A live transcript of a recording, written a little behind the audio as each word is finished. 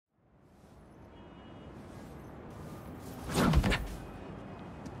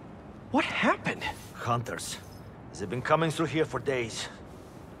What happened? Hunters. They've been coming through here for days.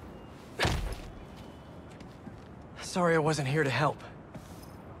 Sorry I wasn't here to help.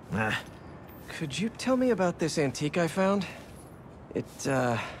 Nah. Could you tell me about this antique I found? It,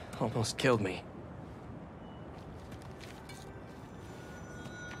 almost killed me.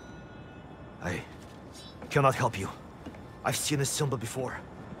 I cannot help you. I've seen this symbol before.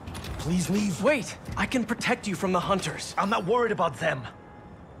 Please leave. Wait! I can protect you from the hunters. I'm not worried about them.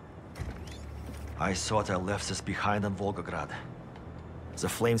 I thought I left this behind in Volgograd. The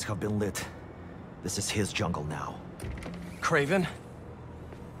flames have been lit. This is his jungle now. Kraven?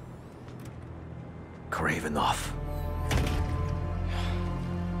 Kravenov.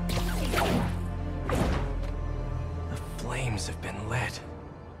 The flames have been lit.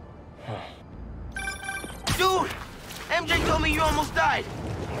 Dude! MJ told me you almost died.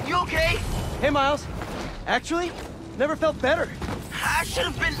 You okay? Hey, Miles. Actually, never felt better. I should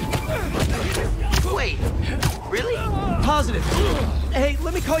have been... Wait, really? Positive. Hey,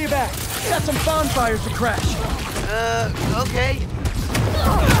 let me call you back. Got some bonfires to crash. Okay.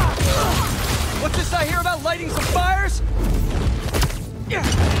 What's this I hear about lighting some fires?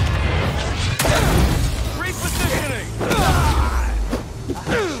 Repositioning!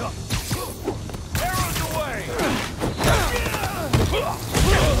 Arrows away!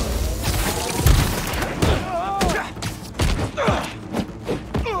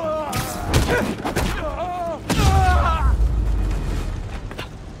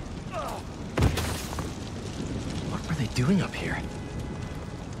 What were they doing up here?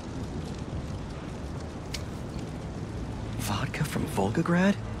 Vodka from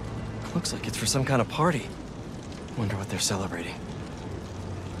Volgograd? Looks like it's for some kind of party. Wonder what they're celebrating.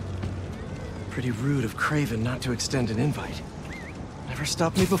 Pretty rude of Kraven not to extend an invite. Never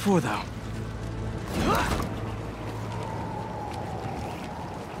stopped me before, though.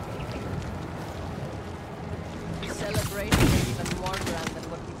 Celebration is even more grand than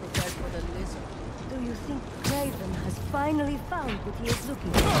what we prepared for the lizard. Do you think Kraven has finally found what he is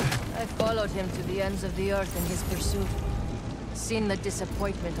looking for? I followed him to the ends of the earth in his pursuit. Seen the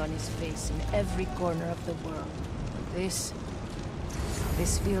disappointment on his face in every corner of the world. But this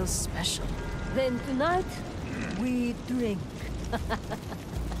feels special. Then tonight, we drink.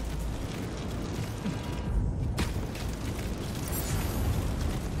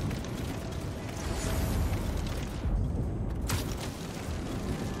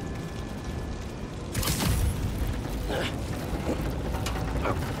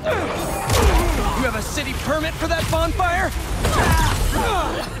 You have a city permit for that bonfire?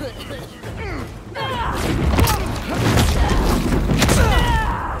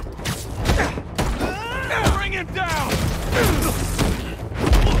 Bring it down!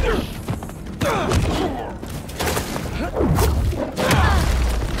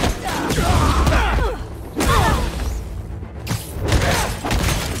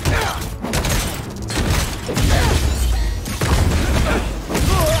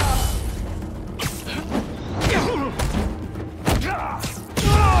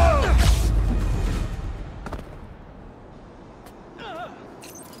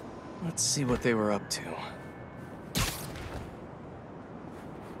 Let's see what they were up to.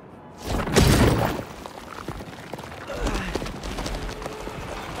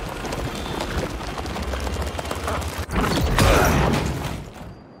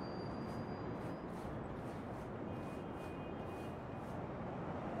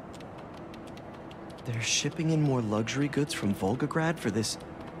 They're shipping in more luxury goods from Volgograd for this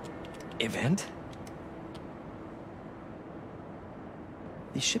event?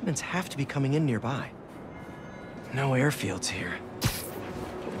 These shipments have to be coming in nearby. No airfields here. But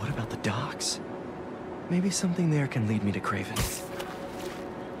what about the docks? Maybe something there can lead me to Kraven.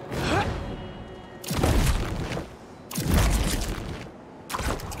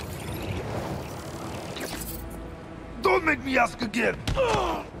 Don't make me ask again!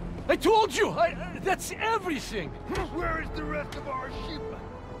 I told you! That's everything! Where is the rest of our shipment?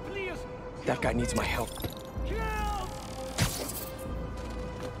 Please! That guy needs my help. Help!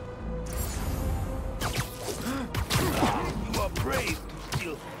 You are brave to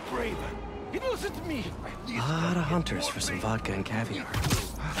steal Kraven. It wasn't me! A lot of hunters for some vodka and caviar.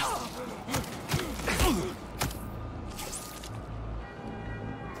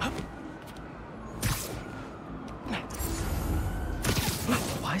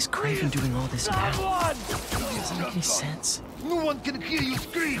 Why is Kraven doing all this now? Doesn't make any sense. No one can hear you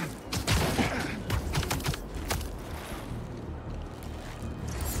scream!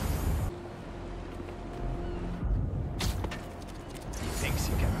 He thinks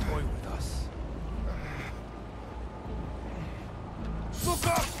he can toy with us. Look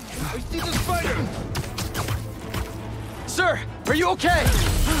up! I Are you okay?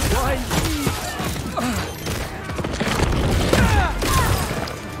 Why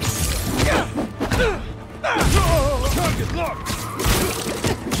Target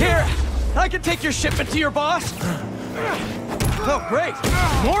locked! Here! I can take your shipment to your boss! Oh, great!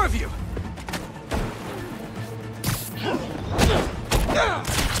 More of you!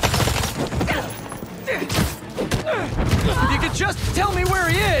 If you could just tell me where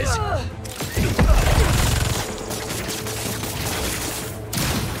he is!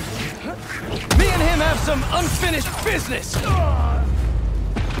 Me and him have some unfinished business!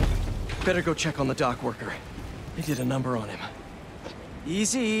 Better go check on the dock worker. They did a number on him.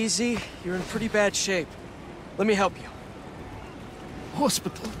 Easy, easy. You're in pretty bad shape. Let me help you.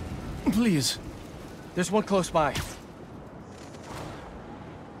 hospital? Please. There's one close by.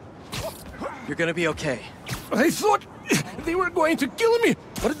 You're gonna be okay. I thought they were going to kill me.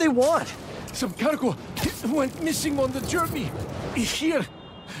 What did they want? Some cargo went missing on the journey. Here.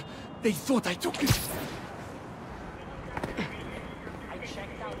 They thought I took it.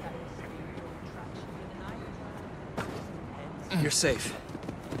 You're safe.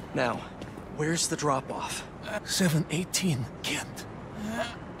 Now, where's the drop-off? 718, Kent.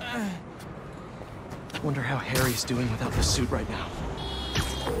 Wonder how Harry's doing without the suit right now.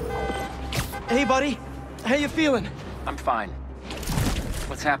 Hey, buddy. How you feeling? I'm fine.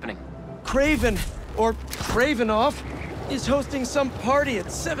 What's happening? Craven, or Cravenoff, is hosting some party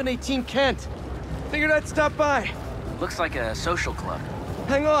at 718 Kent. Figured I'd stop by. Looks like a social club.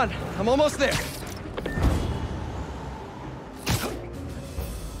 Hang on, I'm almost there.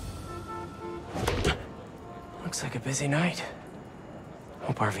 Looks like a busy night.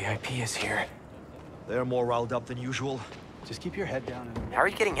 Hope our VIP is here. They're more riled up than usual. Just keep your head down and... How are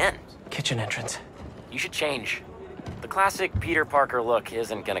you getting in? Kitchen entrance. You should change. The classic Peter Parker look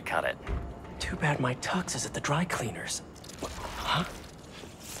isn't gonna cut it. Too bad my tux is at the dry cleaners. Huh?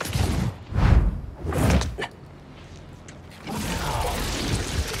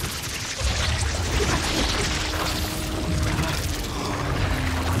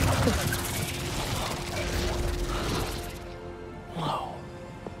 Whoa.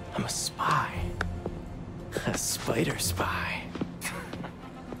 I'm a spy. A spider spy.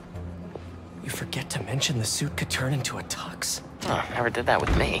 You forget to mention the suit could turn into a tux? Oh, never did that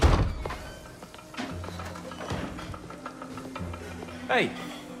with me. Hey!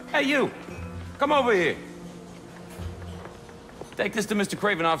 Hey, you! Come over here! Take this to Mr.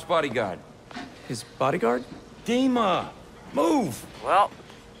 Cravenoff's bodyguard. His bodyguard? Dima! Move! Well,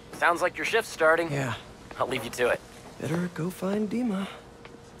 sounds like your shift's starting. Yeah. I'll leave you to it. Better go find Dima.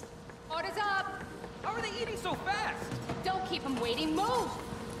 Orders up! How are they eating so fast? Don't keep them waiting, move!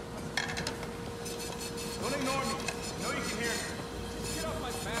 Don't ignore me. I know you can hear me. Get off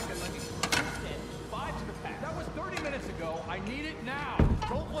my back and let me... 5 to the pack. That was 30 minutes ago. I need it now.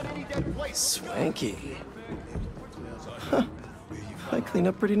 Don't want any dead plates. Swanky. Huh. I cleaned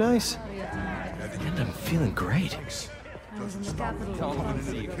up pretty nice. And I'm feeling great. I was in the capital. Coming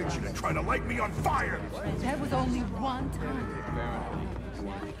into the kitchen and trying to light me on fire. That was only one time.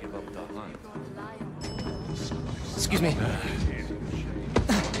 Excuse me.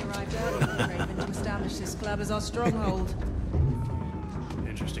 Craven to establish this club as our stronghold.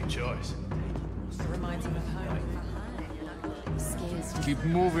 Interesting choice. It reminds him of home. Keep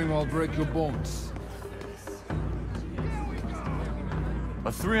moving, I'll break your bones.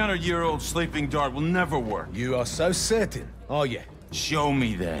 A 300-year-old sleeping dart will never work. You are so certain, are you? Show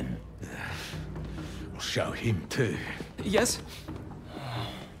me then. I'll show him too. Yes?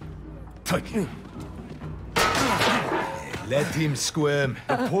 Take him. Let him squirm.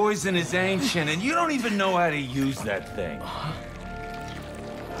 The poison is ancient, and you don't even know how to use that thing.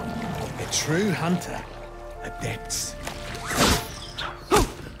 A true hunter. Adepts.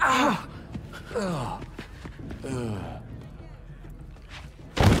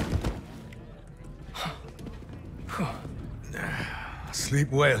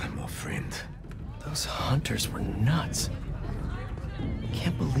 Sleep well, my friend. Those hunters were nuts.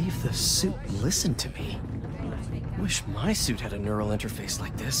 Can't believe the suit listened to me. Wish my suit had a neural interface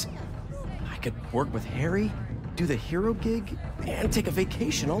like this. I could work with Harry, do the hero gig, and take a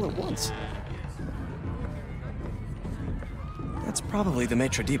vacation all at once. That's probably the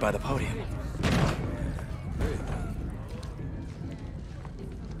maitre d' by the podium.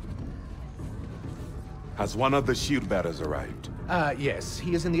 Has one of the shield bearers arrived? Yes.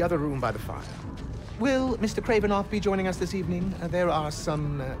 He is in the other room by the fire. Will Mr. Cravenoff be joining us this evening? There are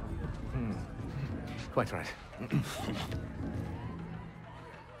some, Quite right.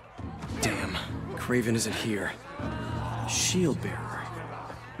 Damn, Craven isn't here. Shield bearer.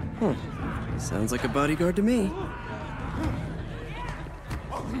 Sounds like a bodyguard to me.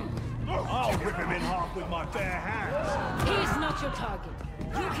 I'll rip him in half with my bare hands. He's not your target.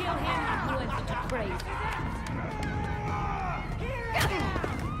 You kill him, you enter to Craven.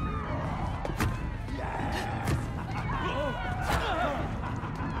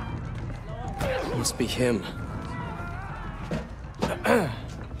 Must be him.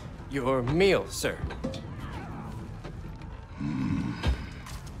 Your meal, sir.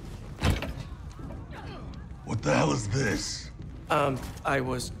 What the hell is this? I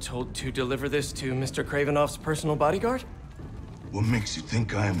was told to deliver this to Mr. Kravinoff's personal bodyguard? What makes you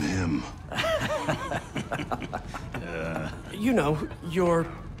think I'm him? You know, you're,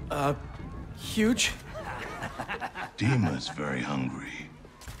 huge. Dima's very hungry.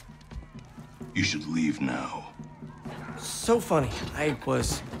 You should leave now. So funny. I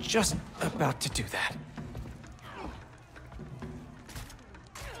was just about to do that.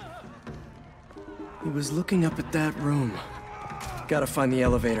 He was looking up at that room. Gotta find the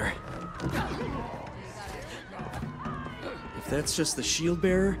elevator. If that's just the shield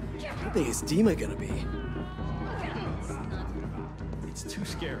bearer, how big is Dima gonna be? It's too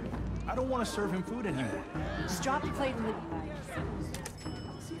scary. I don't want to serve him food anymore. Just drop the plate in the...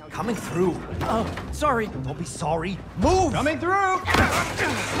 Coming through. Oh, sorry. Don't be sorry. Move! Coming through!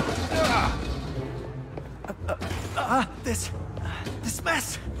 This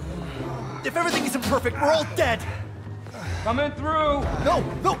mess! If everything isn't perfect, we're all dead! Coming through! No,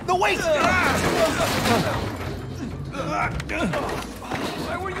 wait!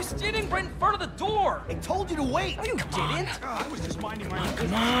 Why were you standing right in front of the door? I told you to wait! You didn't! I was just minding my own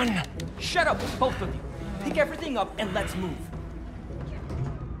Come on. Shut up, both of you. Pick everything up and let's move.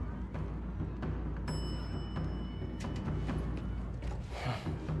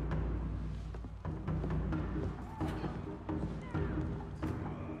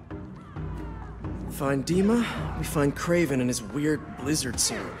 Find Dima, we find Craven in his weird blizzard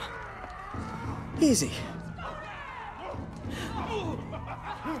serum. Easy.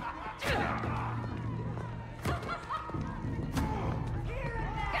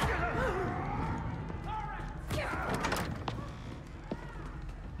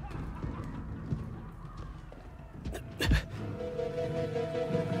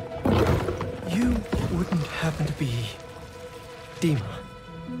 You wouldn't happen to be Dima?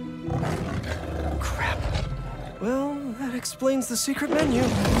 Crap. Well, that explains the secret menu.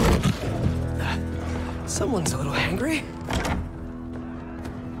 Someone's a little hangry.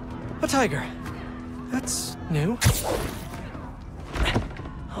 A tiger. That's new.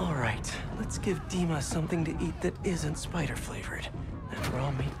 All right, let's give Dima something to eat that isn't spider-flavored. That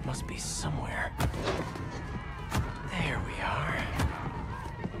raw meat must be somewhere. There we are.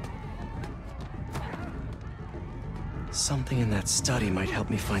 Something in that study might help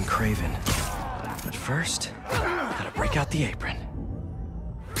me find Craven. But first, gotta break out the apron.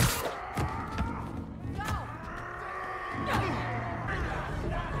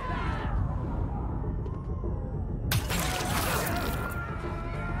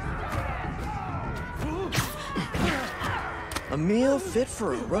 A meal fit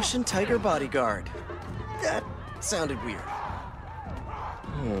for a Russian tiger bodyguard. That sounded weird.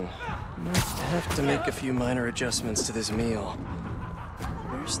 Might have to make a few minor adjustments to this meal.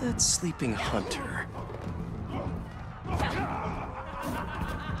 Where's that sleeping hunter?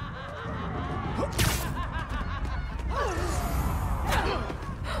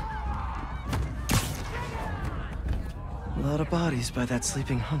 A lot of bodies by that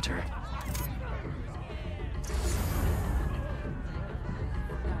sleeping hunter.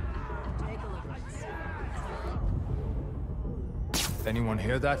 Anyone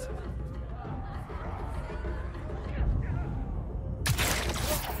hear that?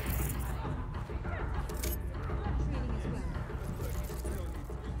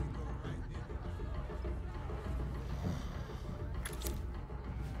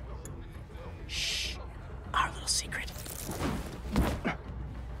 Shh. Our little secret.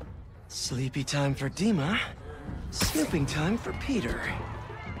 Sleepy time for Dima. Snooping time for Peter.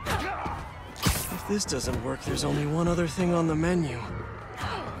 If this doesn't work, there's only one other thing on the menu.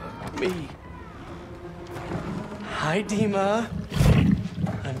 Me. Hi, Dima.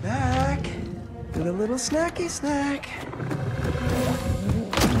 I'm back with a little snacky snack.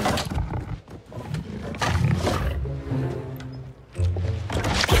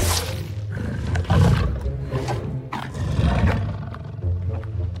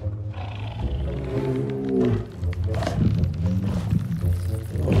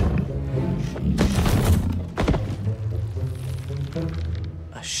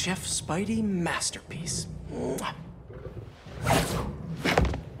 A Chef Spidey masterpiece. Mwah.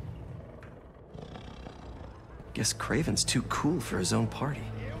 Guess Craven's too cool for his own party.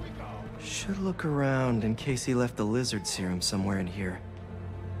 Should look around in case he left the lizard serum somewhere in here.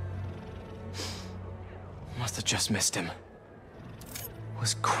 Must have just missed him.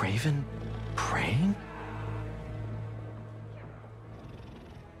 Was Kraven praying?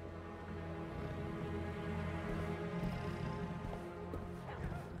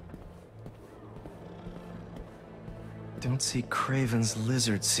 Don't see Kraven's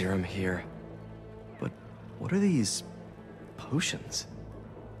lizard serum here. But what are these potions?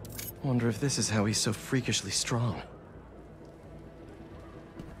 Wonder if this is how he's so freakishly strong.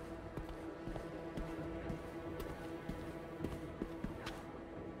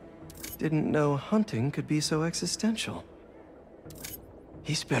 Didn't know hunting could be so existential.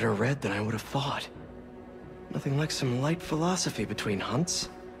 He's better read than I would have thought. Nothing like some light philosophy between hunts.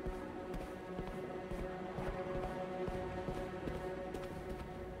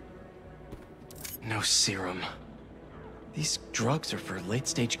 No serum. These drugs are for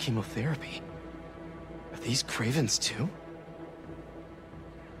late-stage chemotherapy. Are these Kraven's too?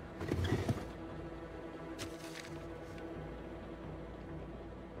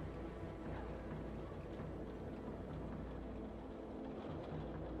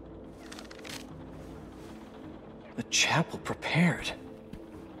 The chapel prepared.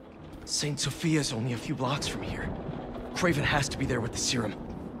 St. Sophia's only a few blocks from here. Kraven has to be there with the serum.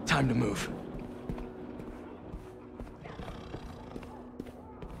 Time to move.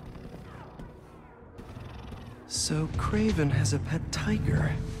 So Kraven has a pet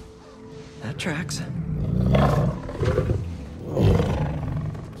tiger. That tracks.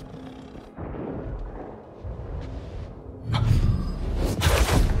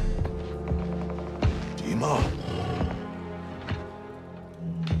 Dima.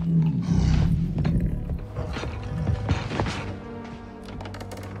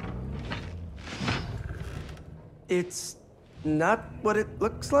 It's not what it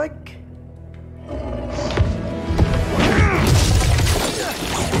looks like?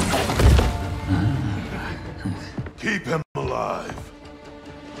 Keep him alive.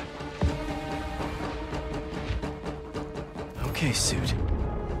 Okay, Suit.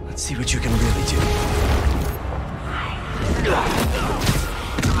 Let's see what you can really do.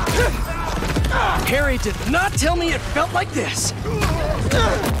 Harry did not tell me it felt like this!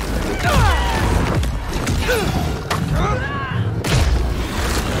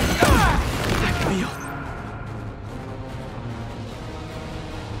 Feel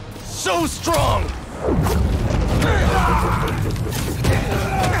so strong!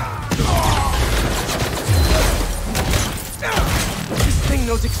 This thing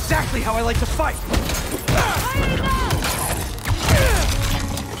knows exactly how I like to fight!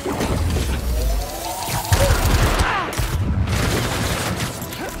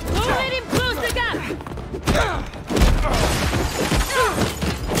 Don't let him close the gap!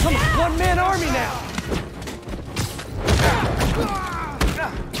 I'm a one-man army now!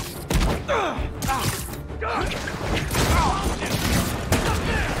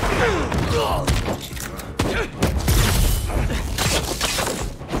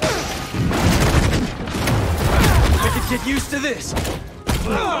 I could get used to this!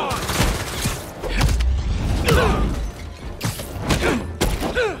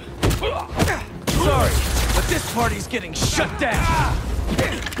 Sorry, but this party's getting shut down!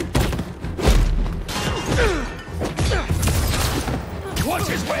 Watch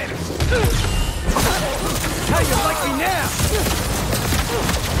his wings! How you like me now?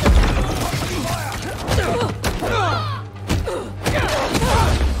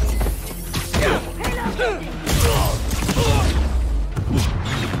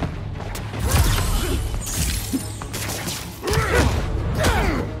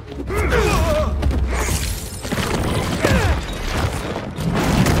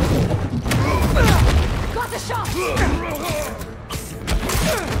 Got the shot!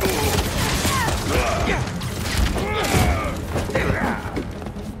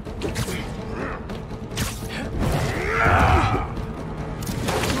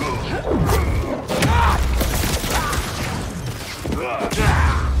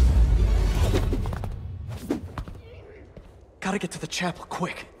 Gotta get to the chapel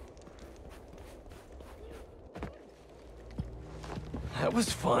quick. That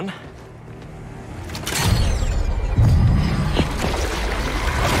was fun.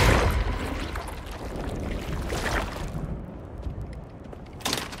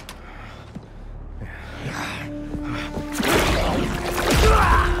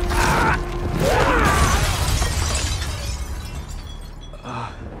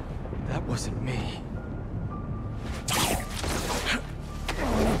 That wasn't me.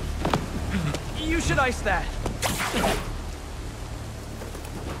 You should ice that.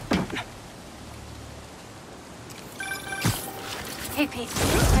 Hey, Pete.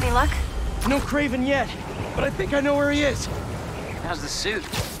 Any luck? No Craven yet, but I think I know where he is. How's the suit?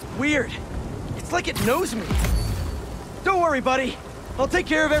 Weird. It's like it knows me. Don't worry, buddy. I'll take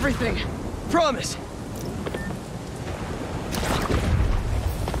care of everything. Promise.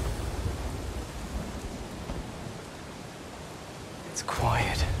 It's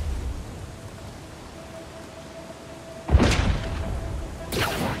quiet.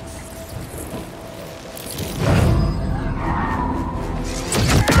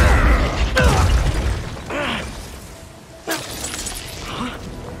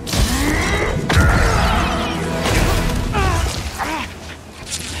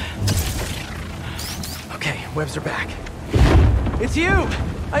 Webs are back. It's you!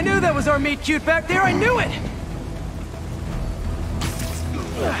 I knew that was our meet cute back there, I knew it!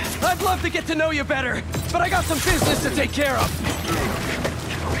 I'd love to get to know you better, but I got some business to take care of.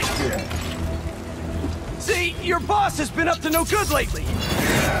 See, your boss has been up to no good lately.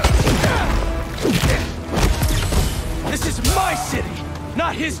 This is my city,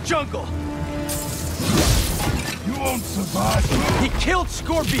 not his jungle. You won't survive. He killed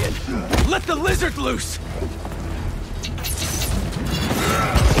Scorpion. Let the lizard loose.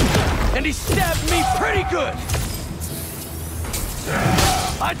 And he stabbed me pretty good!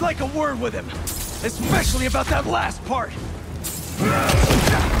 I'd like a word with him, especially about that last part.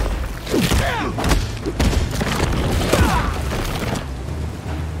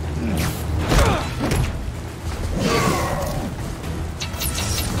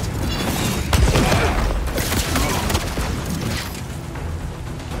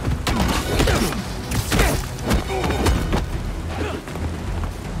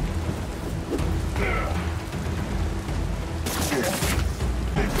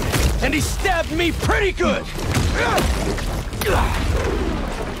 And he stabbed me pretty good!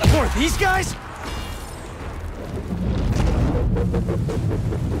 More of these guys?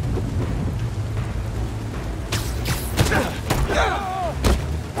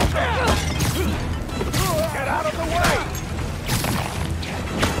 Get out of the way!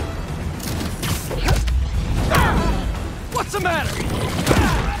 What's the matter?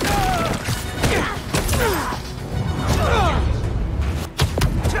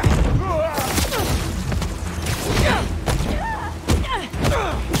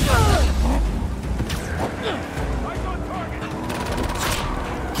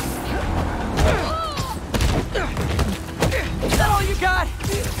 Is that all you got?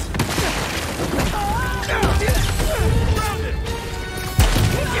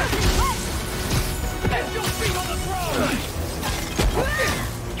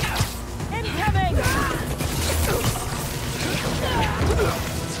 Incoming!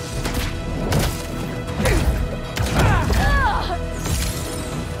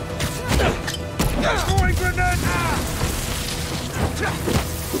 Throwing grenade!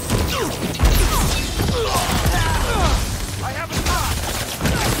 I have a shot!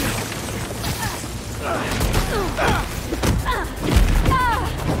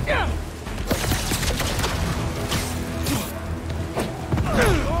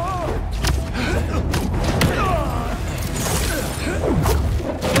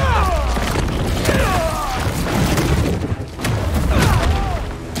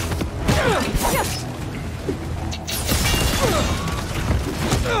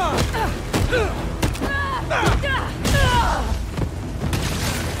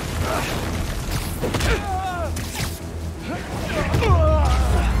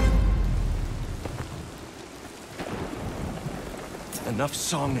 Enough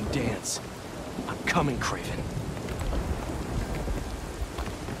song and dance. I'm coming, Craven.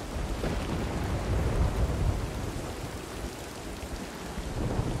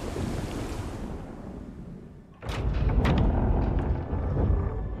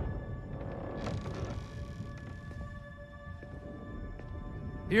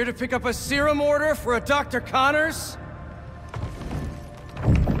 Here to pick up a serum order for a Dr. Connors?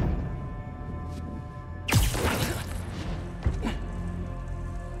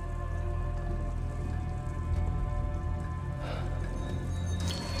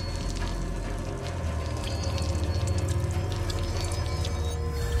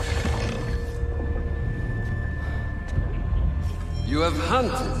 You have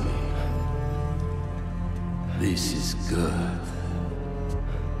hunted me. This is good.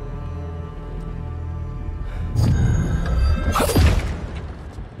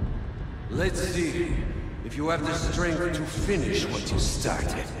 Let's see if you have the strength to finish what you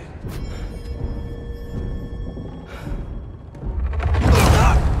started.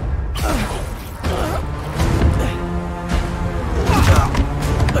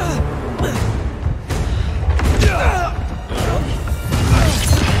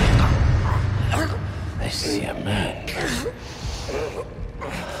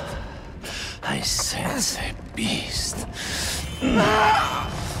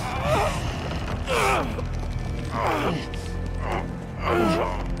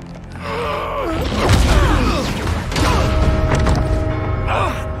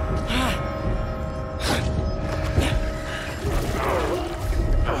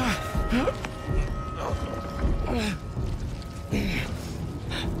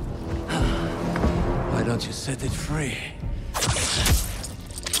 don't you set it free?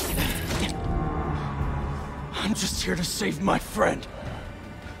 I'm just here to save my friend.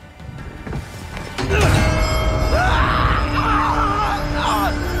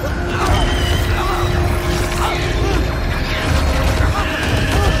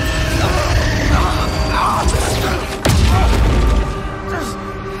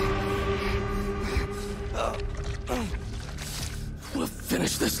 We'll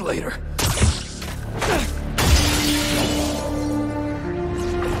finish this later.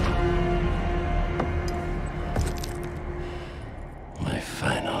 My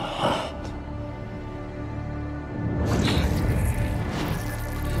final hunt.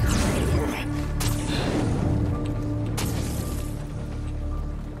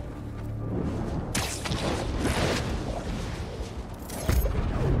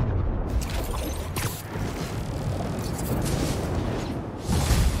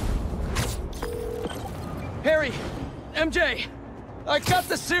 Harry! MJ! I got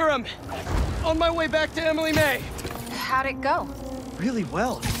the serum! On my way back to Emily May! How'd it go? Really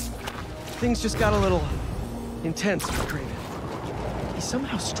well. Things just got a little intense for Craven. He's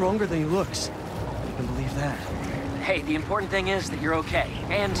somehow stronger than he looks. You can believe that. Hey, the important thing is that you're okay,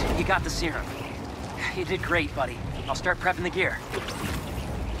 and you got the serum. You did great, buddy. I'll start prepping the gear.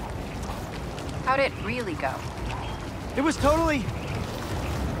 How'd it really go? It was totally...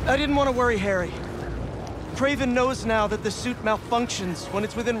 I didn't want to worry Harry. Craven knows now that the suit malfunctions when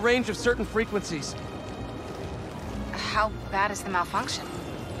it's within range of certain frequencies. How bad is the malfunction?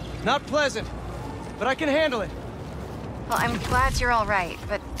 Not pleasant, but I can handle it. Well, I'm glad you're all right,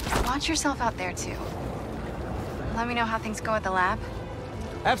 but watch yourself out there, too. Let me know how things go at the lab.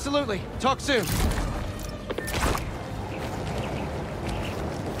 Absolutely. Talk soon.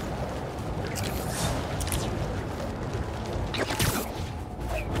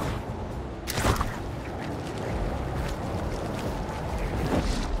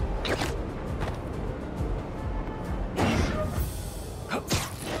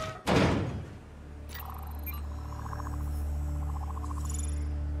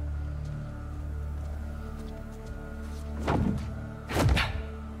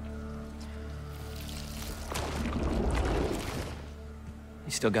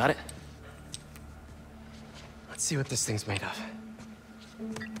 You still got it? Let's see what this thing's made of.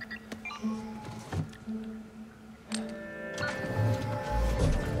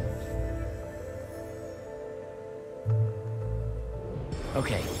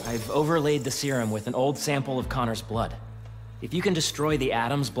 Okay, I've overlaid the serum with an old sample of Connor's blood. If you can destroy the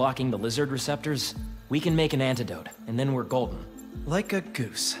atoms blocking the lizard receptors, we can make an antidote, and then we're golden. Like a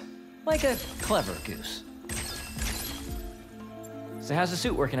goose. Like a clever goose. So how's the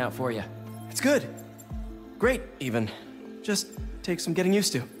suit working out for you? It's good. Great, even. Just takes some getting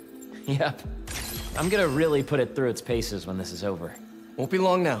used to. Yep. I'm gonna really put it through its paces when this is over. Won't be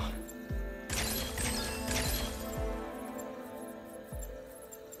long now.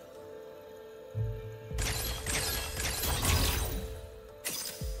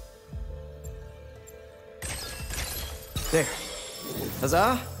 There.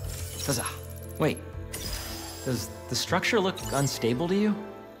 Huzzah! Huzzah. Wait. Does the structure look unstable to you?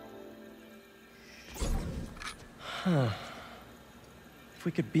 Huh. If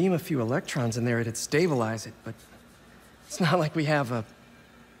we could beam a few electrons in there, it'd stabilize it, but it's not like we have a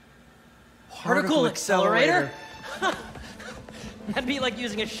particle accelerator. That'd be like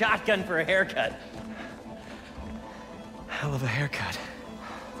using a shotgun for a haircut. Hell of a haircut.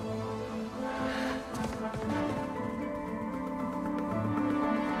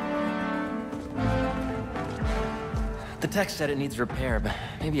 The tech said it needs repair, but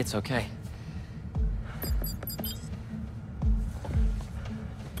maybe it's okay.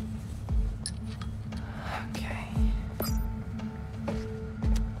 Okay.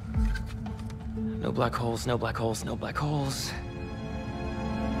 No black holes, no black holes, no black holes.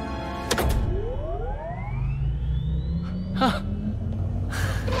 Huh.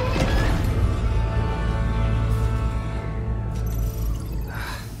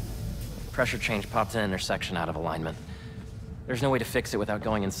 Pressure change popped an intersection out of alignment. There's no way to fix it without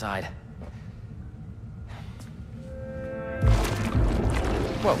going inside.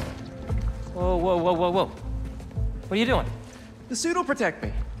 Whoa. Whoa, whoa, whoa, whoa, whoa. What are you doing? The suit will protect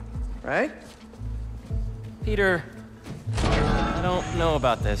me, right? Peter, I don't know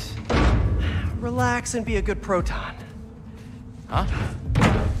about this. Relax and be a good proton. Huh?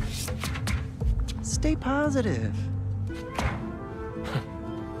 Stay positive.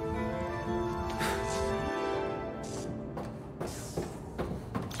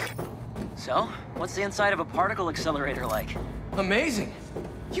 So, what's the inside of a particle accelerator like? Amazing.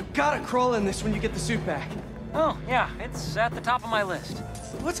 You gotta crawl in this when you get the suit back. Oh, yeah, it's at the top of my list.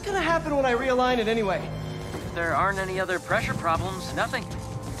 What's gonna happen when I realign it anyway? If there aren't any other pressure problems, nothing.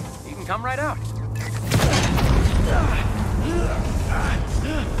 You can come right out.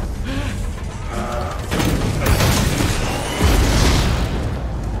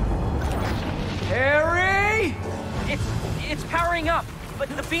 Harry! It's powering up, but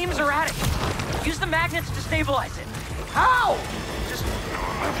the beams are at it. Use the magnets to stabilize it. How? Just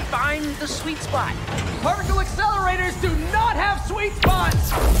find the sweet spot. Particle accelerators do not have sweet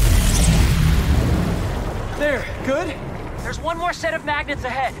spots! There, good? There's one more set of magnets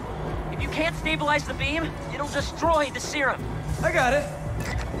ahead. If you can't stabilize the beam, it'll destroy the serum. I got it.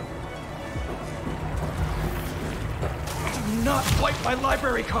 Do not wipe my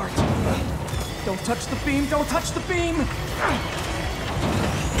library card. Don't touch the beam, don't touch the beam!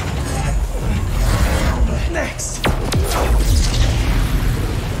 Next!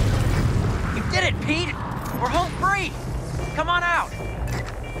 You did it, Pete! We're home free! Come on out!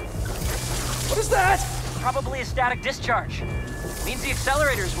 What is that? Probably a static discharge. Means the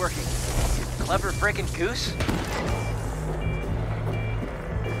accelerator's working. Clever frickin' goose.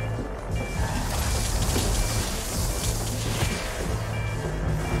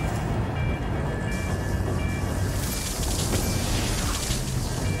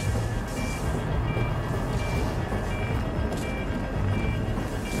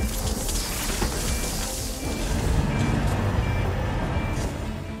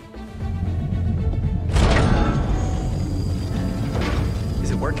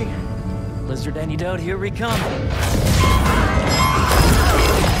 Lizard antidote, here we come.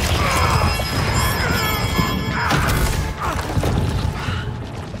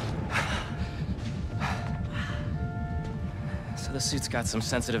 So the suit's got some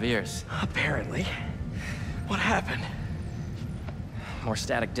sensitive ears. Apparently. What happened? More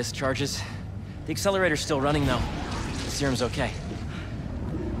static discharges. The accelerator's still running, though. The serum's okay.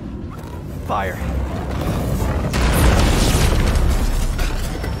 Fire.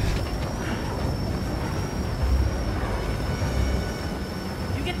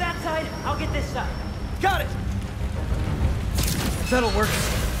 I'll get this side. Got it! That'll work.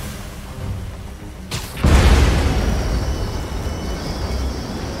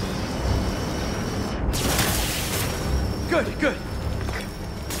 Good, good.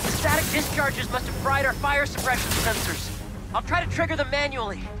 The static discharges must have fried our fire suppression sensors. I'll try to trigger them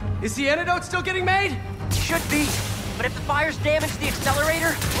manually. Is the antidote still getting made? Should be. But if the fires damage the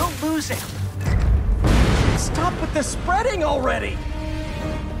accelerator, we'll lose it. Stop with the spreading already!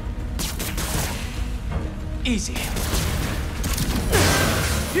 Easy.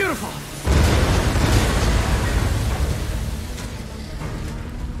 Beautiful.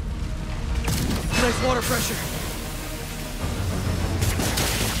 Nice water pressure.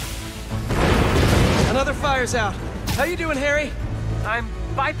 Another fire's out. How you doing, Harry? I'm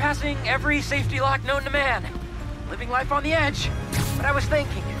bypassing every safety lock known to man. Living life on the edge. But I was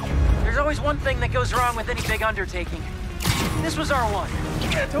thinking, there's always one thing that goes wrong with any big undertaking. This was our one.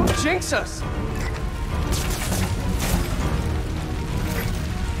 Don't jinx us.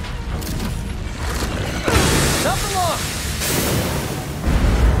 Not for long!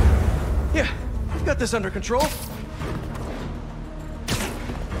 Yeah, I've got this under control.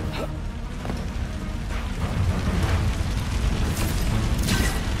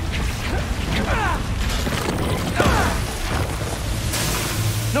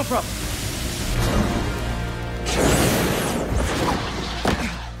 No problem.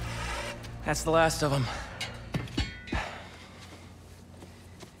 That's the last of them.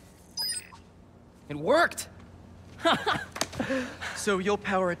 It worked! So you'll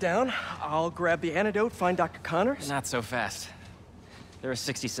power it down, I'll grab the antidote, find Dr. Connors? Not so fast. There are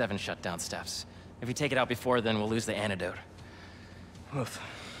 67 shutdown steps. If we take it out before then, we'll lose the antidote. Oof.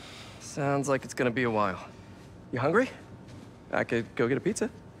 Sounds like it's gonna be a while. You hungry? I could go get a pizza.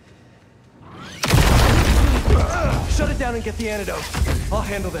 Shut it down and get the antidote. I'll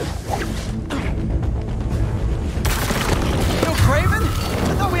handle them. Yo, Craven?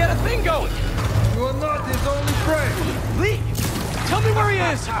 I thought we had a thing going! You are not his only friend! Lee! Tell me where he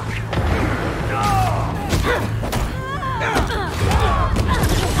is!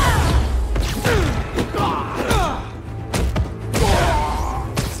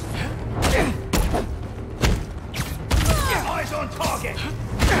 Eyes on target!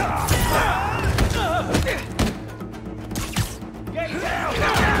 Get down!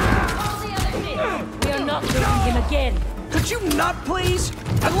 We are not losing him again. Could you not, please?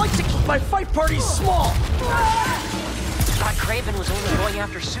 I'd like to keep my fight parties small! Thought Craven was only going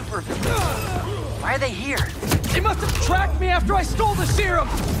after super villains. Why are they here? They must have tracked me after I stole the serum!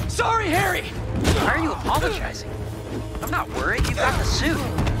 Sorry, Harry! Why are you apologizing? I'm not worried, you've got the suit.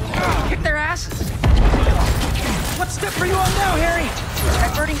 Kick their asses. What step are you on now, Harry?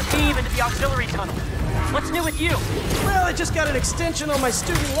 Diverting the beam into the auxiliary tunnel. What's new with you? Well, I just got an extension on my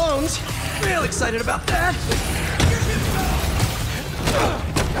student loans. Real excited about that.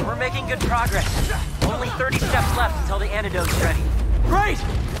 We're making good progress. Only 30 steps left until the antidote's ready. Great!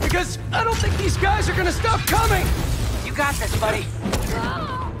 Because I don't think these guys are gonna stop coming! You got this, buddy.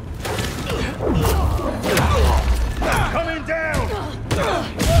 Coming down!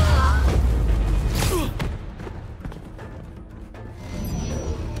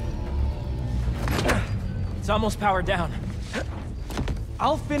 It's almost powered down.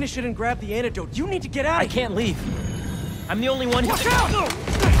 I'll finish it and grab the antidote. You need to get out I of here. can't leave. I'm the only one who Watch can... out!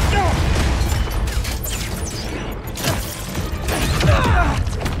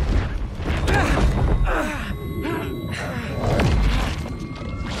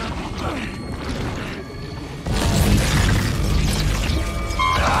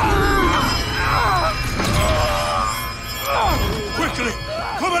 Quickly!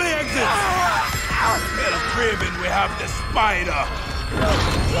 Cover the exit! Tell Craven we have the spider!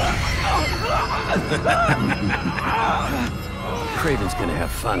 Craven's gonna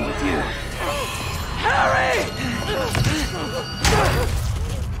have fun with you. Harry!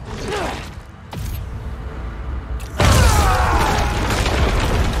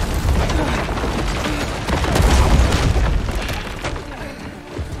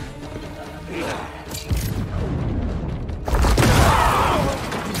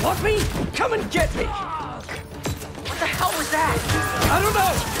 Want me? Come and get me! What the hell was that? I don't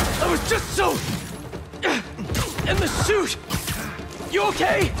know! I was just so... in the suit! You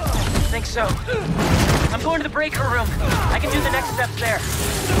okay? Think so. I'm going to the breaker room. I can do the next steps there.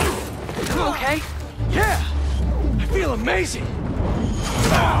 You okay? Yeah! I feel amazing!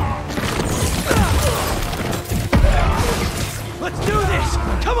 Let's do this!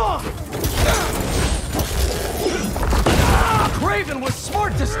 Come on! Craven was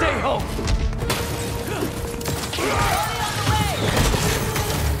smart to stay home!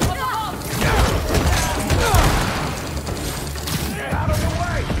 Get out of the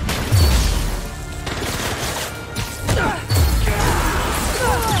way!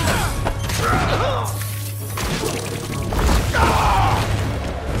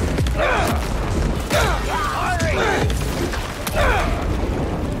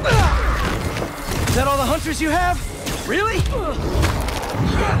 Is that all the hunters you have? Really?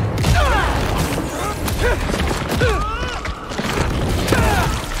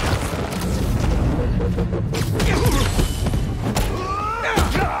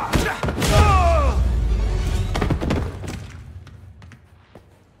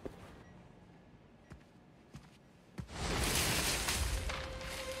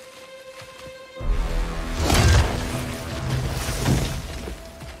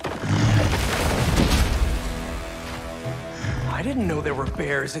 I didn't know there were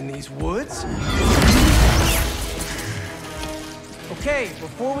bears in these woods. Okay,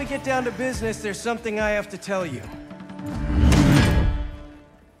 before we get down to business, there's something I have to tell you.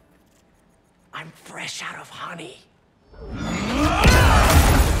 I'm fresh out of honey.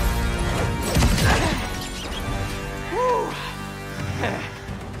 Whew.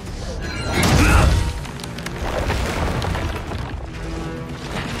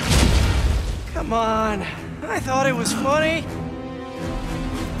 Come on, I thought it was funny.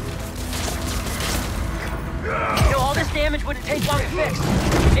 You know, all this damage wouldn't take long to fix.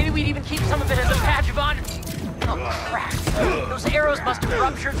 Maybe we'd even keep some of it as a badge of honor. Oh, crap. Those arrows must have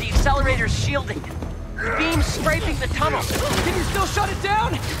ruptured the accelerator's shielding. The beam's scraping the tunnel. Can you still shut it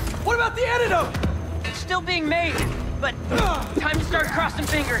down? What about the antidote? It's still being made, but time to start crossing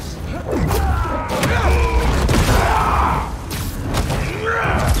fingers.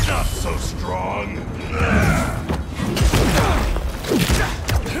 Not so strong.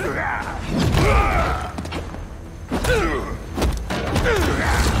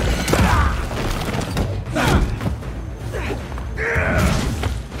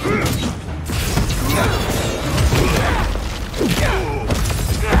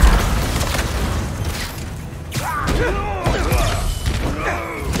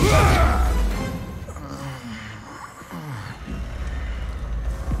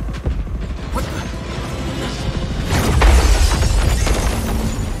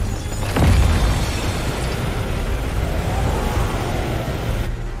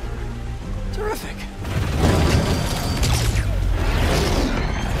 Terrific.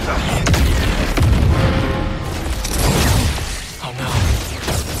 Oh no.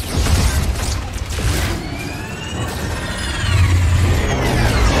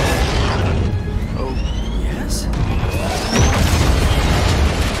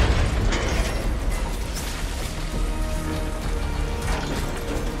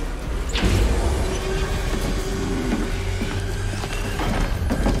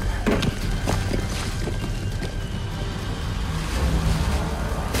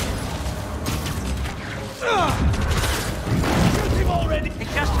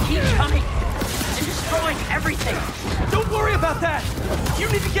 You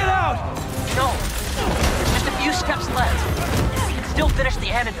need to get out! No. There's just a few steps left. We can still finish the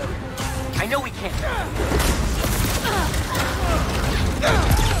antidote. I know we can.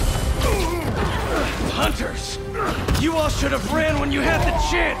 Hunters! You all should have ran when you had the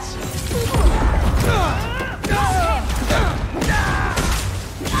chance!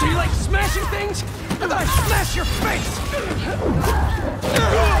 So you like smashing things? I thought I'd smash your face!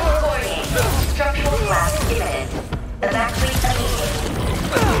 Structural collapse imminent. Evacuate immediately.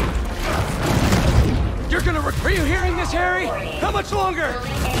 You're gonna are you hearing this, Harry? How much longer?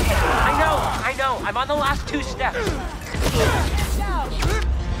 I know. I'm on the last 2 steps.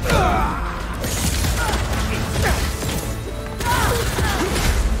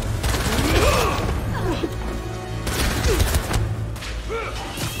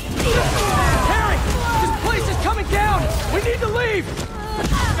 Harry! This place is coming down! We need to leave!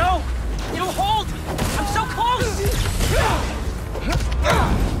 No! It'll hold! I'm so close!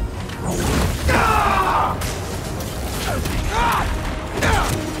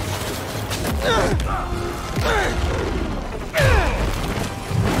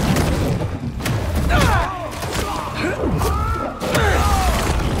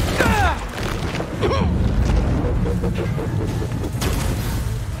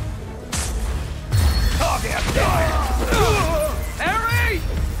 Harry!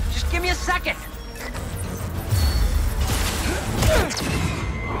 Just give me a second.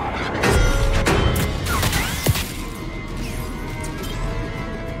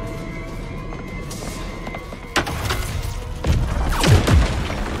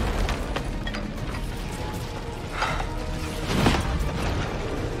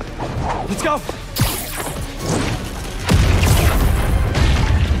 Let's go!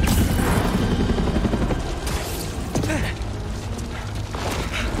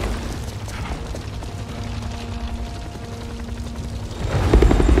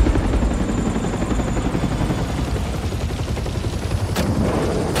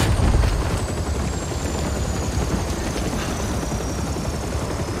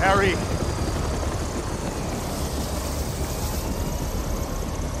 Harry!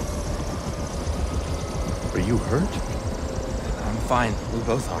 Are you hurt? I'm fine. We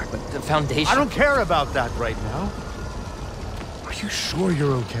both are, but the Foundation... I don't care about that right now. Are you sure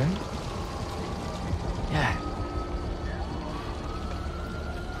you're okay? Yeah.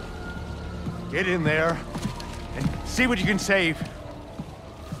 Get in there and see what you can save.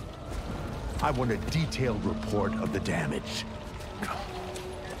 I want a detailed report of the damage.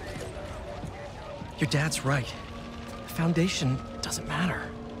 Your dad's right. The Foundation doesn't matter.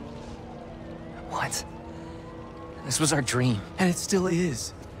 What? This was our dream. And it still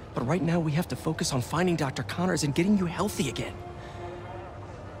is. But right now we have to focus on finding Dr. Connors and getting you healthy again.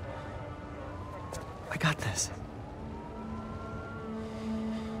 I got this.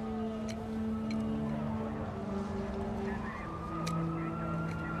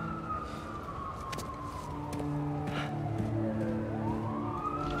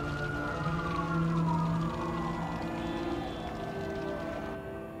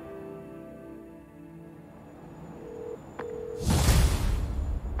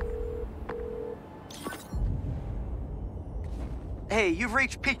 Hey, you've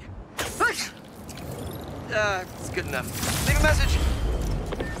reached Pete. It's good enough. Leave a message.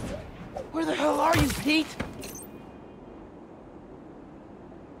 Where the hell are you, Pete?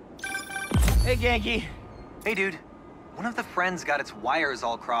 Hey, Genki. Hey, dude. One of the friends got its wires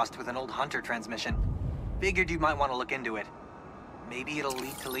all crossed with an old Hunter transmission. Figured you might want to look into it. Maybe it'll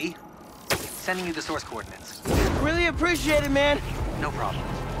lead to Lee? Sending you the source coordinates. Really appreciate it, man. No problem.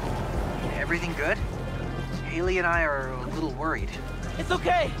 Everything good? Haley and I are a little worried. It's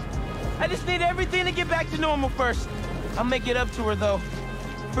okay. I just need everything to get back to normal first. I'll make it up to her, though,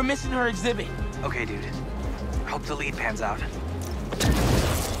 for missing her exhibit. Okay, dude. Hope the lead pans out.